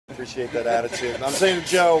appreciate that attitude. And I'm saying to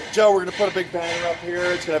Joe, we're going to put a big banner up here.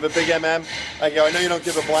 It's going to have a big MM. I go, I know you don't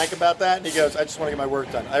give a blank about that. And he goes, I just want to get my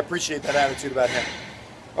work done. I appreciate that attitude about him.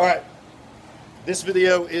 All right. This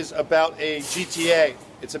video is about a GTA.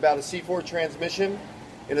 It's about a C4 transmission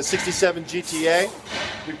in a 67 GTA.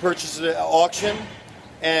 We purchased it at auction,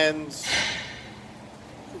 and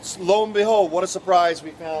lo and behold, what a surprise,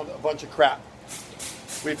 we found a bunch of crap.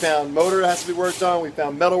 We found motor that has to be worked on. We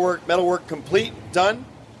found metalwork complete, done.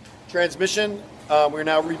 Transmission, we're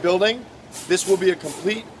now rebuilding. This will be a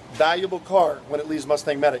complete, valuable car when it leaves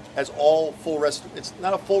MustangMedic. Has all full it's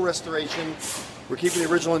not a full restoration. We're keeping the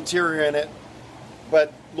original interior in it,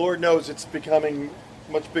 but Lord knows it's becoming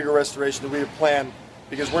much bigger restoration than we had planned,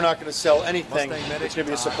 because we're not going to sell anything. It's going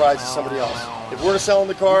to be a surprise to somebody else. If we're selling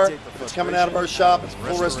the car, it's coming out of our shop, it's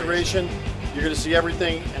full restoration, you're going to see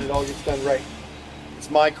everything, and it all gets done right. It's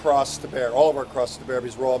my cross to bear, all of our crosses to bear,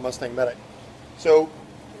 because we're all MustangMedic. So,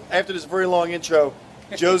 after this very long intro,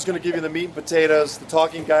 Joe's going to give you the meat and potatoes, the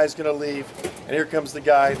talking guy's going to leave, and here comes the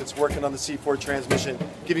guy that's working on the C4 transmission,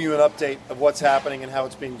 giving you an update of what's happening and how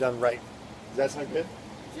it's being done right. Does that sound good?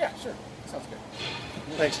 Yeah, sure. Sounds good.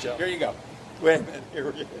 Thanks, Joe. Here you go. Wait a minute.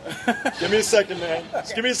 Here we go. Give me a second, man.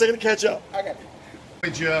 Just give me a second to catch up. Okay.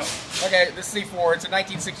 Hey, Joe. Okay, this C4, it's a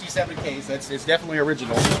 1967 case. It's definitely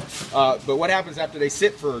original. But what happens after they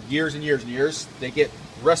sit for years and years and years, they get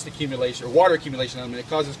rust accumulation or water accumulation on them, and it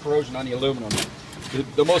causes corrosion on the aluminum.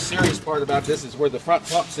 The most serious part about this is where the front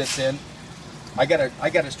pump sits in. I gotta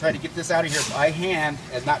try to get this out of here by hand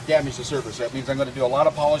and not damage the surface. So that means I'm going to do a lot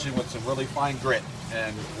of polishing with some really fine grit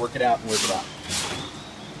and work it out and work it out.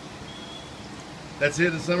 That's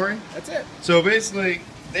it, the summary? That's it. So basically,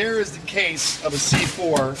 there is the case of a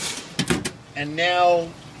C4, and now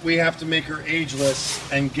we have to make her ageless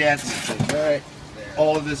and get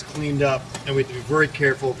all of this cleaned up, and we have to be very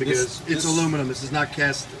careful because it's aluminum. This is not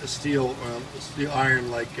cast steel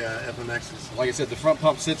iron like FMX's. Like I said, the front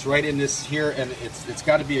pump sits right in this here, and it's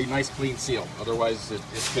got to be a nice clean seal. Otherwise, it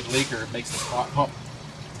could leak or it makes the front pump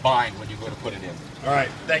bind when you go to put it in. All right,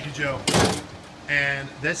 thank you, Joe. And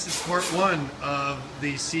this is part one of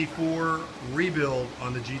the C4 rebuild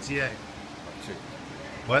on the GTA. Part two.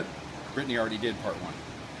 What? Brittany already did part one,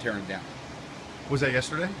 tearing it down. Was that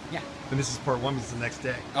yesterday? Yeah. And this is part one, because it's the next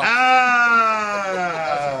day. Oh.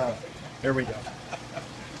 Ah! There we go.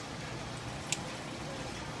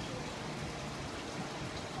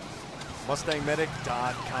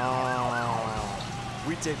 MustangMedic.com.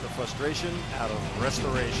 We take the frustration out of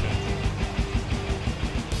restoration.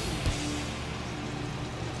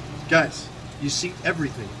 Guys, you see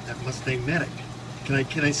everything at MustangMedic.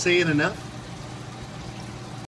 Can I say it enough?